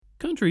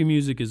Country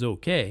music is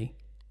okay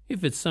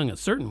if it's sung a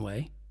certain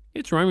way.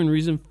 It's Rhyme and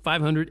Reason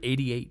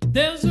 588.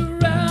 There's a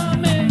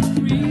rhyme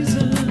and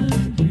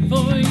reason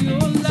for your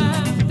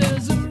life.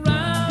 There's a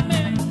rhyme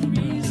and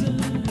reason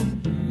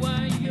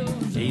why you're...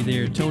 Hey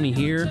there, Tony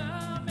here.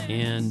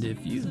 And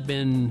if you've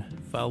been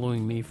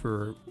following me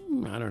for,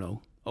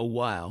 a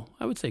while,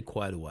 I would say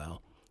quite a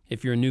while.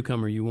 If you're a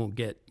newcomer, you won't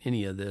get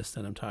any of this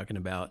that I'm talking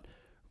about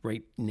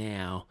right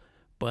now.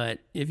 But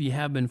if you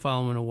have been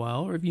following a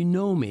while, or if you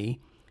know me,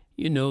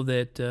 you know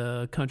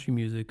that country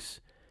music's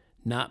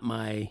not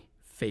my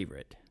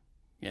favorite.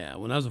 Yeah,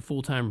 when I was a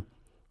full-time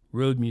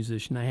road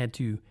musician, I had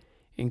to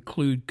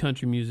include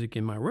country music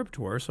in my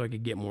repertoire so I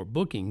could get more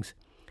bookings.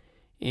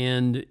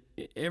 And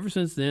ever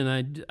since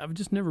then, I've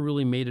just never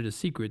really made it a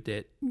secret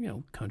that,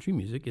 country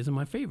music isn't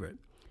my favorite.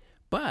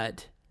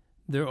 But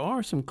there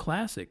are some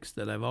classics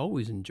that I've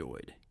always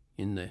enjoyed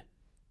in the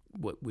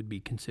what would be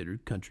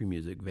considered country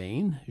music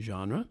vein,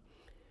 genre.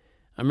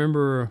 I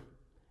remember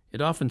it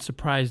often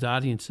surprised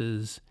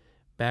audiences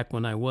back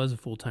when I was a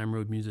full-time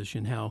road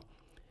musician how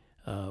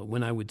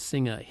when I would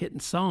sing a hit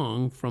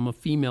song from a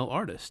female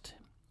artist.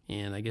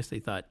 And I guess they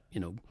thought,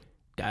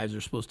 guys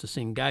are supposed to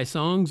sing guy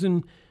songs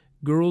and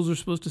girls are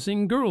supposed to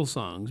sing girl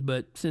songs.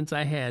 But since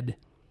I had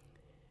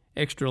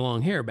extra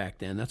long hair back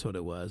then, that's what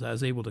it was, I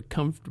was able to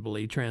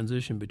comfortably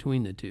transition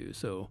between the two.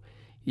 So,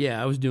 yeah,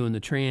 I was doing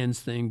the trans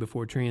thing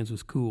before trans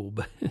was cool,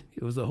 but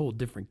it was a whole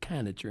different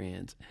kind of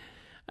trans.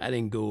 I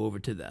didn't go over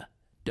to the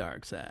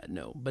dark side,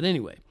 no. But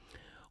anyway,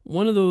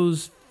 one of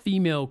those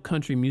female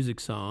country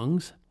music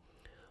songs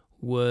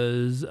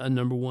was a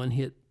number one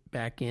hit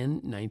back in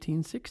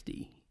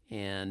 1960.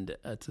 And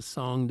it's a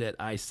song that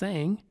I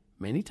sang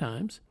many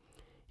times,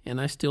 and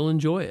I still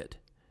enjoy it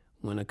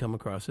when I come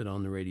across it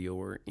on the radio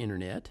or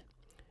internet,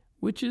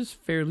 which is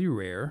fairly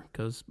rare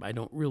because I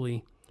don't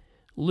really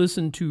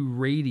listen to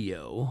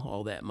radio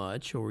all that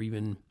much or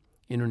even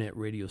internet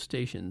radio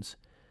stations.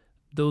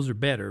 Those are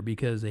better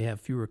because they have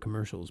fewer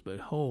commercials, but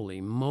holy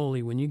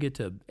moly, when you get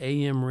to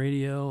AM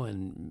radio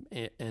and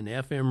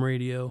FM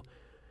radio,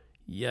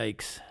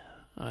 yikes.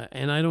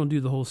 And I don't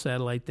do the whole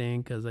satellite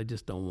thing because I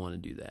just don't want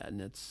to do that. And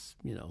that's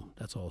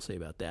all I'll say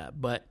about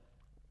that. But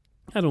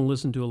I don't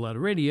listen to a lot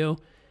of radio,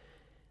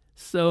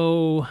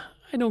 so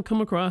I don't come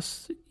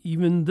across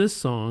even this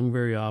song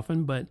very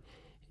often. But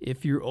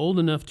if you're old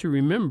enough to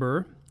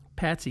remember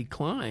Patsy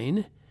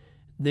Cline,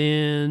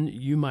 then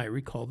you might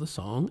recall the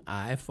song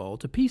I Fall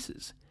to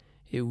Pieces.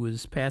 It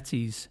was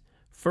Patsy's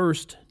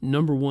first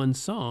number one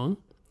song,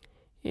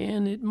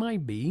 and it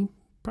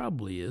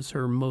probably is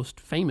her most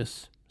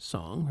famous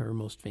song, her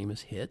most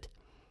famous hit.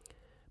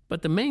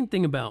 But the main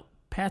thing about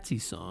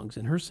Patsy's songs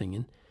and her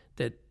singing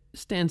that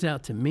stands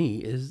out to me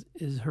is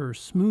her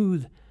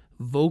smooth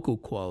vocal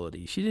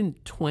quality. She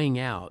didn't twang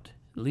out,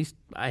 at least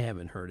I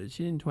haven't heard it,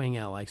 she didn't twang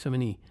out like so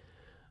many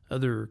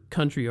other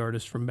country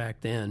artists from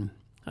back then.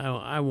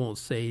 I won't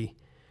say,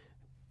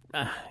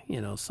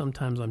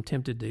 sometimes I'm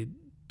tempted to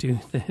do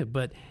that,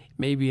 but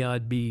maybe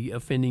I'd be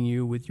offending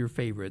you with your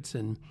favorites.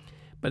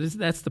 But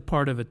that's the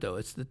part of it, though.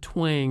 It's the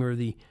twang or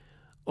the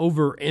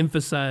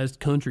overemphasized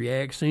country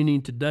accent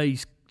in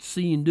today's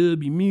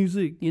C&W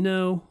music,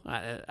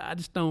 I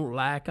just don't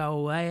like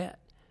all that.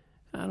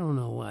 I don't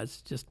know why.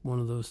 It's just one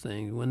of those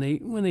things. When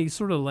they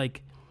sort of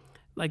like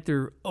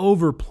they're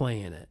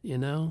overplaying it,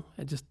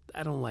 I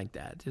don't like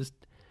that. Just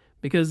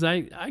because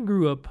I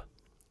grew up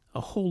a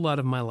whole lot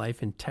of my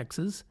life in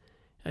Texas.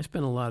 I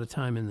spent a lot of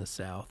time in the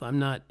South. I'm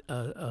not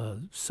a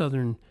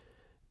Southern,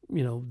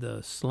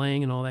 the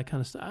slang and all that kind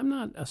of stuff. I'm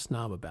not a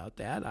snob about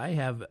that. I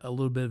have a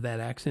little bit of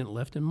that accent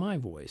left in my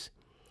voice,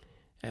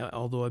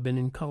 although I've been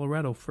in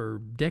Colorado for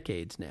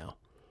decades now.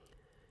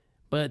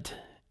 But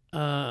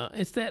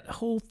it's that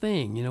whole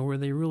thing, where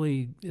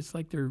it's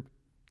like they're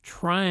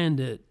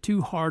trying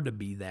too hard to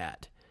be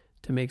that,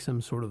 to make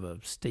some sort of a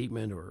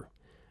statement, or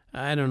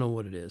I don't know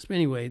what it is. But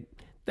anyway,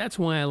 that's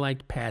why I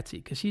liked Patsy,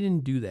 because she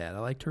didn't do that. I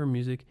liked her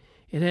music.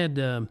 It had,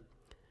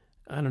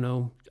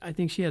 I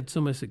think she had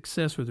so much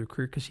success with her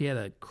career because she had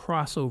a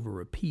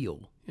crossover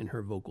appeal in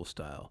her vocal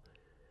style.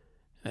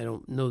 I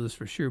don't know this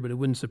for sure, but it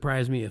wouldn't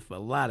surprise me if a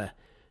lot of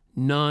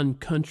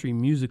non-country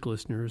music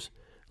listeners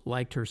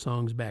liked her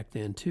songs back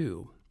then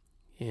too.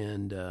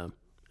 And I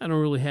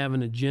don't really have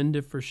an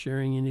agenda for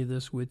sharing any of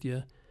this with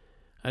you.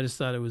 I just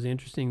thought it was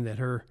interesting that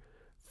her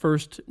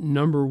first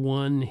number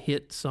one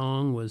hit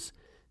song was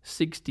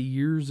 60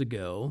 years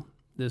ago,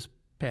 this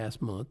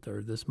past month,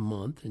 or this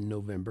month in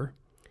November.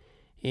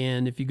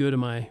 And if you go to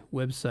my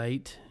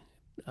website,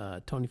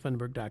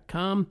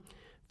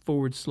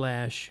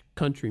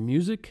 tonyfunderburk.com/country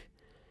music,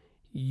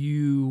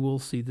 you will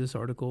see this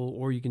article,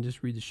 or you can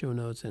just read the show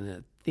notes, and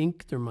I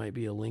think there might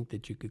be a link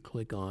that you could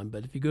click on.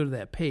 But if you go to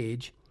that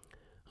page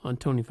on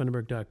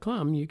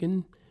tonyfunderburk.com, you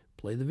can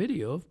play the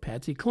video of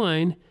Patsy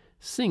Cline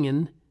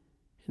singing.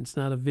 It's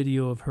not a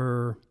video of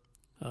her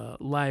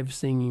live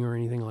singing or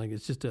anything like it.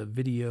 It's just a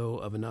video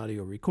of an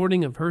audio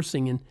recording of her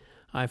singing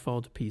I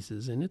Fall to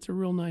Pieces, and it's a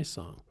real nice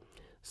song.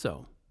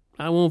 So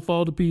I won't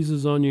fall to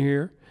pieces on you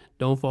here.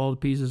 Don't fall to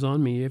pieces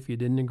on me if you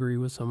didn't agree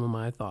with some of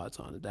my thoughts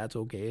on it. That's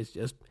okay. It's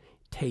just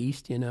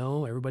taste, you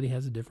know. Everybody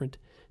has a different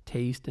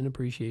taste and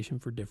appreciation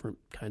for different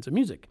kinds of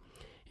music.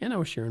 And I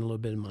was sharing a little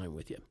bit of mine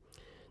with you.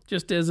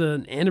 Just as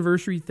an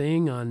anniversary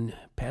thing on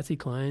Patsy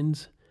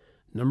Cline's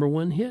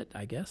 #1 hit,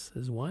 I guess,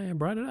 is why I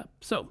brought it up.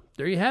 So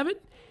there you have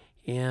it.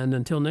 And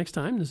until next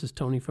time, this is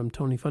Tony from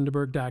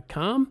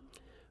TonyFunderberg.com.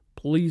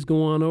 Please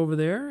go on over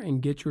there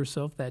and get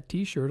yourself that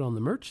T-shirt on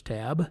the merch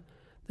tab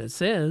that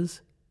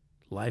says,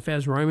 Life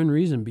has rhyme and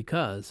reason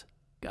because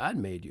God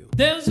made you.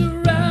 There's a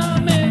rhyme